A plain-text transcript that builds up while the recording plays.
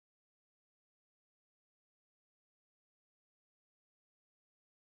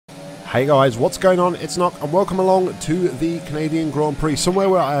Hey guys, what's going on? It's Nock and welcome along to the Canadian Grand Prix, somewhere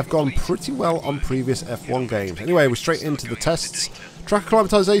where I have gone pretty well on previous F1 games. Anyway, we're straight into the tests. Track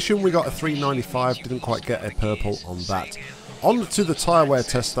acclimatization, we got a 395, didn't quite get a purple on that. On to the tyre wear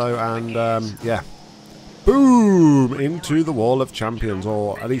test though, and yeah, boom, into the Wall of Champions,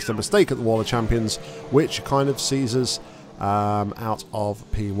 or at least a mistake at the Wall of Champions, which kind of sees us out of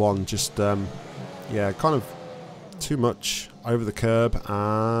P1. Just, yeah, kind of too much over the curb,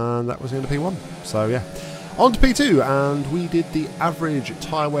 and that was the end of P1. So yeah, on to P2, and we did the average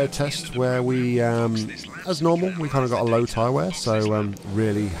tyre wear test where we, as normal, we kind of got a low tyre wear, so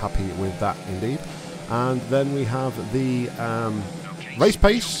really happy with that indeed. And then we have the race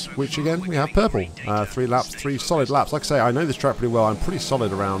pace, which again we have purple. 3 laps, 3 solid laps. Like I say, I know this track pretty well. I'm pretty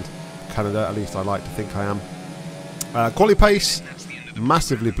solid around Canada, at least I like to think I am. Quality pace,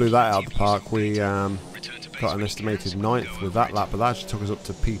 massively blew that out of the park. We got an estimated 9th with that lap, but that actually took us up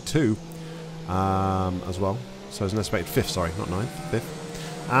to P2 as well. So it's an estimated 5th, sorry, not 9th, 5th.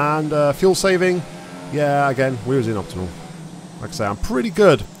 And fuel saving, yeah, again, we was in optimal. Like I say, I'm pretty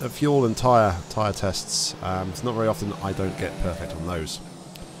good at fuel and tyre tests. It's not very often I don't get perfect on those.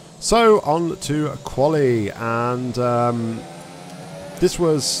 So on to quali, and this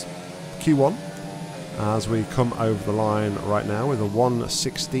was Q1 as we come over the line right now with a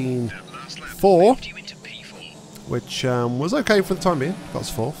 1:16.4. which was okay for the time being, got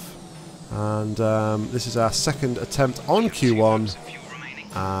us 4th. And this is our second attempt on Q1,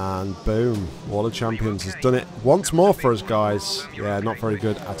 and boom, Wall of Champions has done it once more for us, guys. Yeah, not very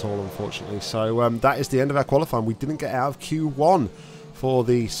good at all, unfortunately. So that is the end of our qualifying. We didn't get out of Q1 for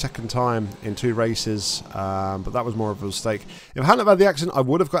the second time in 2 races, but that was more of a mistake. If I hadn't have had the accident, I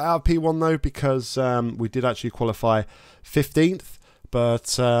would have got out of P1 though, because we did actually qualify 15th,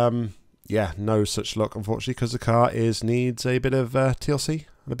 but yeah, no such luck, unfortunately, because the car needs a bit of TLC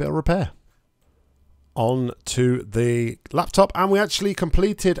and a bit of repair. On to the laptop, and we actually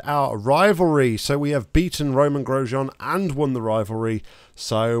completed our rivalry. So we have beaten Romain Grosjean and won the rivalry.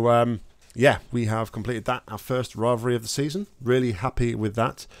 So yeah, we have completed that, our first rivalry of the season. Really happy with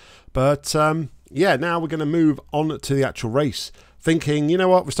that. But yeah, now we're going to move on to the actual race. Thinking, you know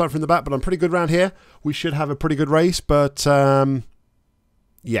what, we're starting from the back, but I'm pretty good around here. We should have a pretty good race, but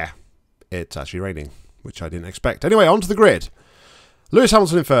yeah. It's actually raining, which I didn't expect. Anyway, onto the grid. Lewis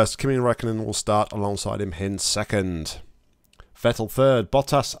Hamilton in first. Kimi Räikkönen will start alongside him in second. Vettel third.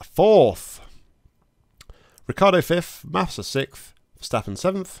 Bottas fourth. Ricciardo 5th. Massa 6th. Verstappen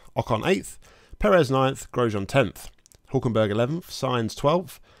 7th. Ocon 8th. Perez 9th. Grosjean 10th. Hülkenberg 11th. Sainz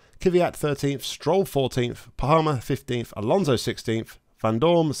 12th. Kvyat 13th. Stroll 14th. Palmer 15th. Alonso 16th. Van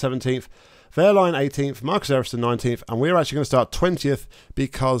Dorn 17th. Wehrlein 18th, Marcus Ericsson 19th, and we're actually going to start 20th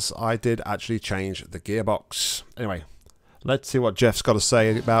because I did actually change the gearbox. Anyway, let's see what Jeff's got to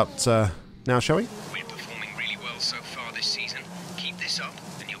say about now, shall we? We're performing really well so far this season. Keep this up,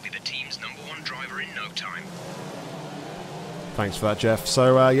 and you'll be the team's #1 driver in no time. Thanks for that, Jeff.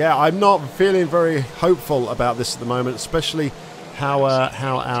 So, yeah, I'm not feeling very hopeful about this at the moment, especially how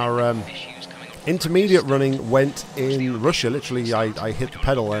our intermediate running went in Russia. Literally, I hit the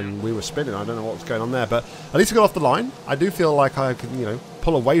pedal and we were spinning. I don't know what was going on there, but at least I got off the line. I do feel like I can, you know,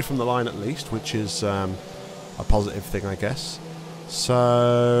 pull away from the line at least, which is a positive thing, I guess.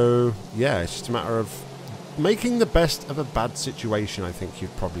 So, yeah, it's just a matter of making the best of a bad situation, I think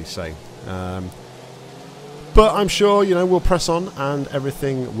you'd probably say. But I'm sure, you know, we'll press on and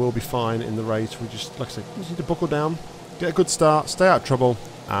everything will be fine in the race. We just, like I said, we just need to buckle down, get a good start, stay out of trouble,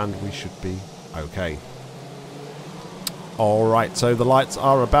 and we should be okay. Alright, so the lights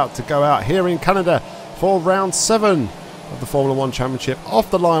are about to go out here in Canada for round 7 of the Formula 1 Championship. Off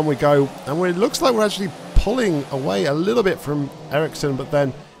the line we go, and it looks like we're actually pulling away a little bit from Ericsson, but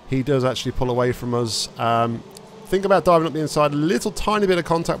then he does actually pull away from us. Think about diving up the inside, a little tiny bit of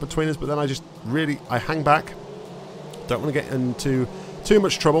contact between us, but then I hang back. Don't want to get into too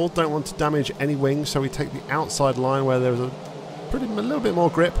much trouble, don't want to damage any wings, so we take the outside line where there's a little bit more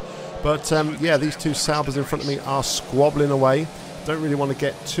grip. But yeah, these 2 Saubers in front of me are squabbling away. Don't really want to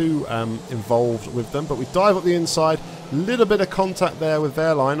get too involved with them. But we dive up the inside. Little bit of contact there with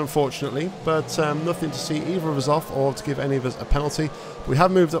Wehrlein, unfortunately. But nothing to see either of us off or to give any of us a penalty. We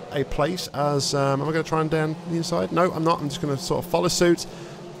have moved up a place as... am I going to try and down the inside? No, I'm not. I'm just going to sort of follow suit.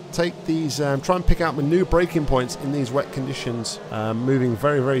 Take these... try and pick out my new braking points in these wet conditions. Moving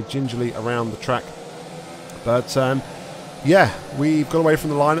very, very gingerly around the track. But... yeah, we've got away from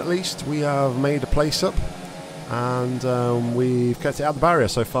the line at least. We have made a place up, and we've kept it out of the barrier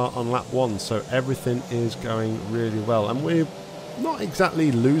so far on lap 1, so everything is going really well. And we're not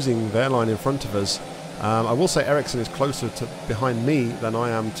exactly losing Wehrlein in front of us. I will say Ericsson is closer to behind me than I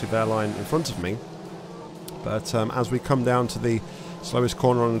am to their line in front of me. But as we come down to the slowest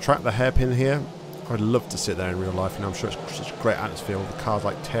corner on the track, the hairpin here, I'd love to sit there in real life. You know, I'm sure it's such a great atmosphere with the cars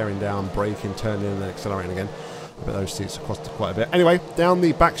like tearing down, braking, turning in, and then accelerating again. I bet those seats have costed quite a bit. Anyway, down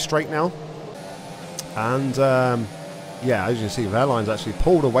the back straight now. And yeah, as you can see, their line's actually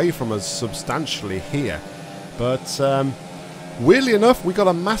pulled away from us substantially here. But weirdly enough, we got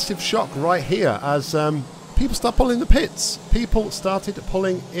a massive shock right here as people start pulling the pits. People started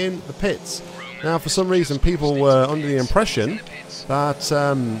pulling in the pits. Now, for some reason, people were under the impression that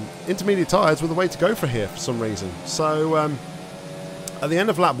intermediate tyres were the way to go for here for some reason. So at the end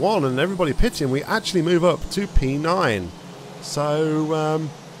of lap 1 and everybody pitting, we actually move up to P9. So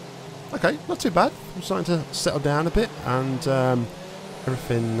okay, not too bad. I'm starting to settle down a bit, and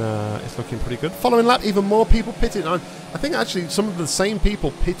everything is looking pretty good. Following lap, even more people pitted. I think actually some of the same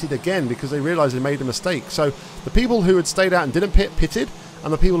people pitted again because they realised they made a mistake. So the people who had stayed out and didn't pitted,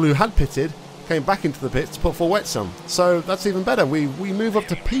 and the people who had pitted came back into the pits to put full wets on. So that's even better. We move up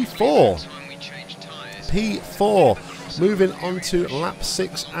to P4. P4. Moving on to lap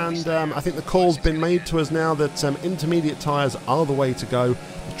 6, and I think the call's been made to us now that intermediate tyres are the way to go.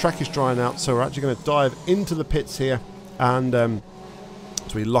 The track is drying out, so we're actually going to dive into the pits here, and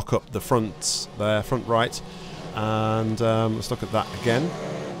so we lock up the fronts there, front right, and let's look at that again.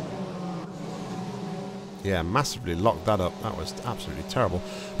 Yeah, massively locked that up. That was absolutely terrible.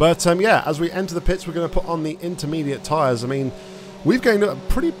 But yeah, as we enter the pits, we're going to put on the intermediate tyres. I mean, we've gained a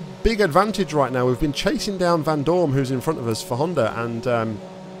pretty big advantage right now. We've been chasing down Van Dorm, who's in front of us for Honda, and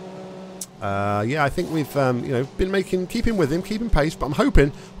yeah, I think we've you know, been keeping with him, keeping pace. But I'm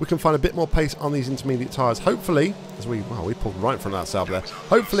hoping we can find a bit more pace on these intermediate tyres. Hopefully, as we pulled right in front of that Saab there.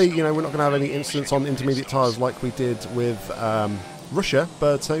 Hopefully, you know, we're not going to have any incidents on intermediate tyres like we did with Russia,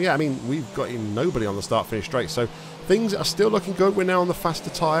 but yeah, I mean, we've got nobody on the start-finish straight, so things are still looking good. We're now on the faster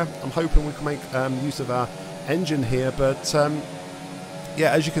tyre. I'm hoping we can make use of our engine here, but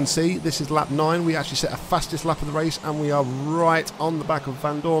yeah, as you can see, this is lap 9. We actually set a fastest lap of the race, and we are right on the back of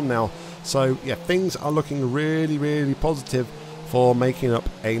Van Dorn now. So yeah, things are looking really, really positive for making up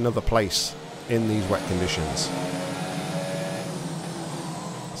another place in these wet conditions.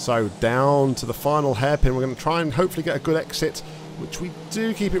 So down to the final hairpin. We're going to try and hopefully get a good exit, which we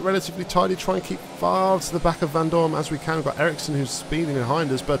do. Keep it relatively tidy, try and keep far to the back of Van Dorn as we can. We've got Ericsson who's speeding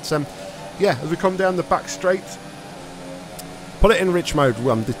behind us, but yeah, as we come down the back straight, put it in rich mode.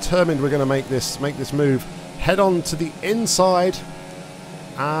 Well, I'm determined we're going to make this move. Head on to the inside,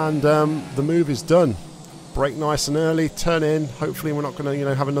 and the move is done. Brake nice and early, turn in. Hopefully we're not going to, you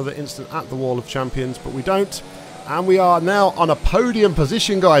know, have another incident at the Wall of Champions, but we don't. And we are now on a podium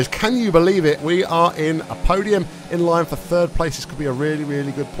position, guys. Can you believe it? We are in a podium in line for 3rd place. This could be a really,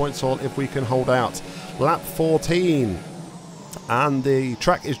 really good points haul if we can hold out. Lap 14. And the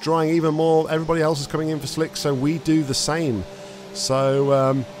track is drying even more. Everybody else is coming in for slicks, so we do the same.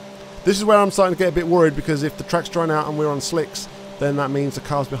 So this is where I'm starting to get a bit worried, because if the track's drying out and we're on slicks, then that means the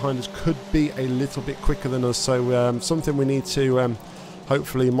cars behind us could be a little bit quicker than us. So something we need to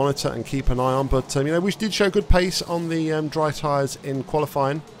hopefully monitor and keep an eye on. But you know, we did show good pace on the dry tyres in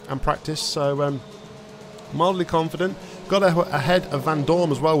qualifying and practice, so mildly confident. Got ahead of Van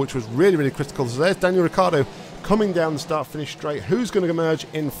Dorn as well, which was really, really critical. So there's Daniel Ricciardo coming down the start-finish straight. Who's going to emerge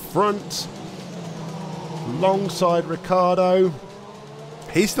in front? Alongside Ricciardo.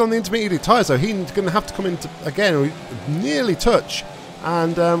 He's still on the intermediate tyre, so he's going to have to come in again. Nearly touch.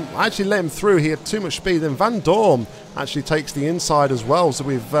 And I actually let him through. He had too much speed. Then Van Dorn actually takes the inside as well. So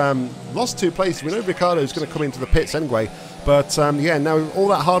we've lost 2 places. We know Ricciardo is going to come into the pits anyway. But yeah, now all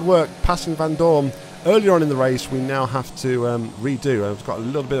that hard work passing Van Dorn earlier on in the race, we now have to redo. I've got a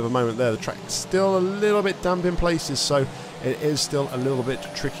little bit of a moment there. The track's still a little bit damp in places, so it is still a little bit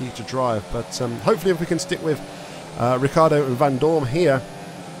tricky to drive. But hopefully if we can stick with Ricciardo and Van Dorn here,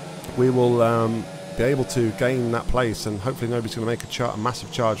 we will be able to gain that place, and hopefully nobody's going to make a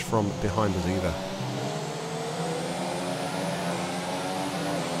massive charge from behind us either.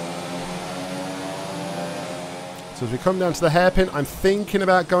 So as we come down to the hairpin, I'm thinking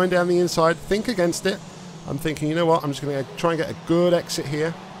about going down the inside. Think against it. I'm thinking, you know what, I'm just going to try and get a good exit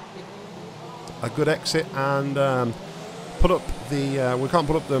here. A good exit, and put up the... we can't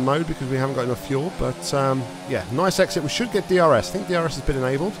put up the mode because we haven't got enough fuel, but yeah, nice exit. We should get DRS. I think DRS has been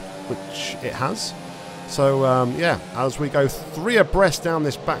enabled, which it has. So yeah, as we go 3 abreast down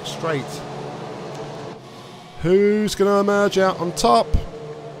this back straight, who's going to emerge out on top?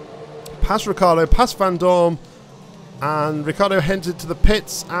 Past Ricciardo, past Van Dorn, and Ricciardo headed to the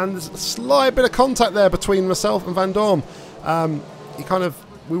pits, and there's a slight bit of contact there between myself and Van Dorn. He kind of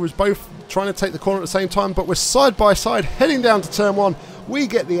we was both trying to take the corner at the same time, but we're side by side heading down to turn 1. We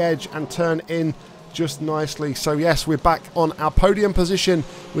get the edge and turn in just nicely. So yes, we're back on our podium position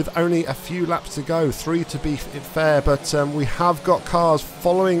with only a few laps to go, 3 to be fair, but we have got cars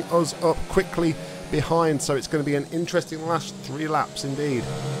following us up quickly behind, so it's going to be an interesting last 3 laps indeed.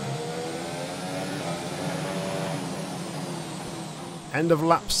 End of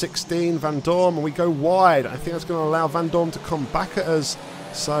lap 16, Van Dorm, and we go wide. I think that's going to allow Van Dorm to come back at us.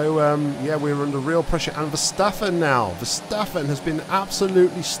 So, yeah, we're under real pressure. And Verstappen now. Verstappen has been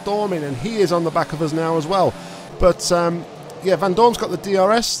absolutely storming, and he is on the back of us now as well. But, yeah, Van Dorm's got the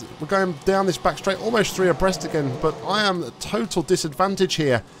DRS. We're going down this back straight, almost 3 abreast again. But I am at total disadvantage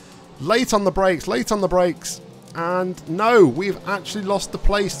here. Late on the brakes, late on the brakes. And no, we've actually lost the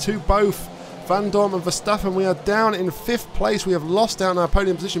place to both Van Dorm and Verstappen. We are down in 5th place. We have lost out in our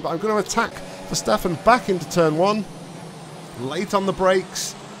podium position, but I'm going to attack Verstappen back into turn 1. Late on the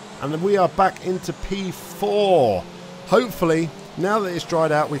brakes, and then we are back into P4. Hopefully, now that it's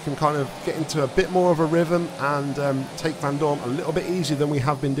dried out, we can kind of get into a bit more of a rhythm and take Van Dorm a little bit easier than we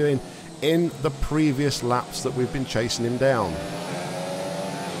have been doing in the previous laps that we've been chasing him down.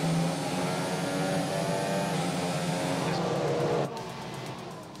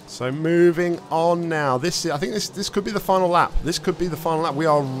 So moving on now. I think this could be the final lap. This could be the final lap. We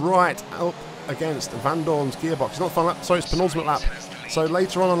are right up against Van Dorn's gearbox. It's not the final lap, sorry, it's penultimate lap. So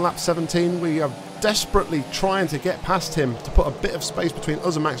later on lap 17, we are desperately trying to get past him to put a bit of space between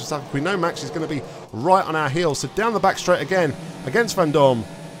us and Max Verstappen. We know Max is going to be right on our heels. So down the back straight again against Van Dorn.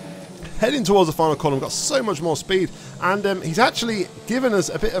 Heading towards the final corner. We've got so much more speed. And he's actually given us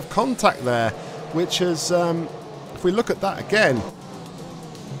a bit of contact there, which has, if we look at that again,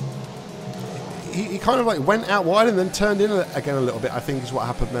 he kind of like went out wide and then turned in again a little bit, I think is what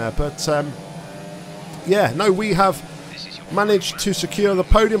happened there. But yeah, no, we have managed to secure the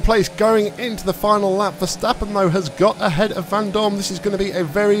podium place going into the final lap. Verstappen, though, has got ahead of Van Dorn. This is going to be a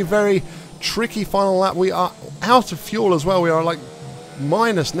very, very tricky final lap. We are out of fuel as well. We are like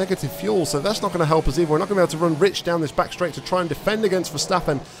minus negative fuel, so that's not going to help us either. We're not going to be able to run rich down this back straight to try and defend against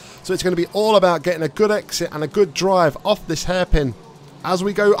Verstappen. So it's going to be all about getting a good exit and a good drive off this hairpin as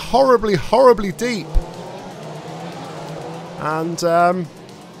we go horribly, horribly deep. And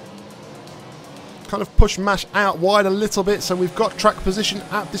kind of push Mash out wide a little bit, so we've got track position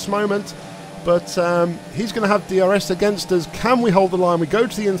at this moment. But he's going to have DRS against us. Can we hold the line? We go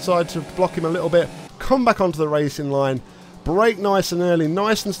to the inside to block him a little bit, come back onto the racing line, brake nice and early,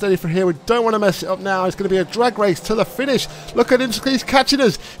 nice and steady for here. We don't want to mess it up now. It's going to be a drag race to the finish. Look at him, he's catching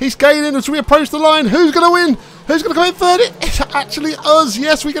us. He's gaining as we approach the line. Who's going to win? Who's going to come in third? It's actually us.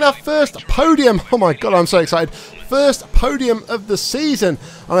 Yes, we get our first podium. Oh my God, I'm so excited. First podium of the season.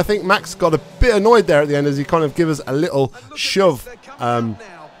 And I think Max got a bit annoyed there at the end as he kind of gave us a little shove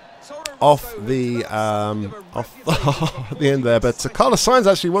off the end there. But Carlos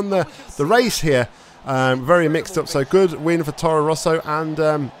Sainz actually won the race here. Very mixed up, so good win for Toro Rosso,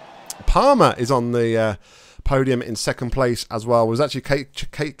 and Palmer is on the podium in second place as well. Was actually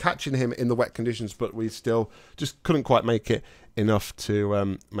catching him in the wet conditions, but we still just couldn't quite make it enough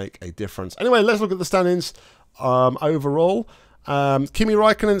to make a difference. Anyway, let's look at the standings overall. Kimi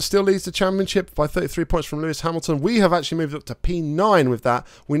Raikkonen still leads the championship by 33 points from Lewis Hamilton. We have actually moved up to P9 with that.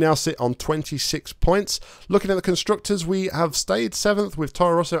 We now sit on 26 points. Looking at the constructors, we have stayed 7th with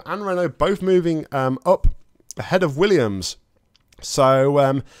Toro Rosso and Renault both moving up ahead of Williams.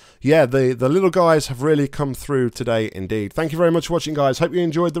 So, yeah, the little guys have really come through today indeed. Thank you very much for watching, guys. Hope you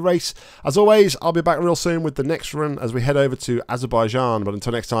enjoyed the race. As always, I'll be back real soon with the next run as we head over to Azerbaijan. But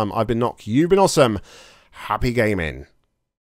until next time, I've been Nock. You've been awesome. Happy gaming.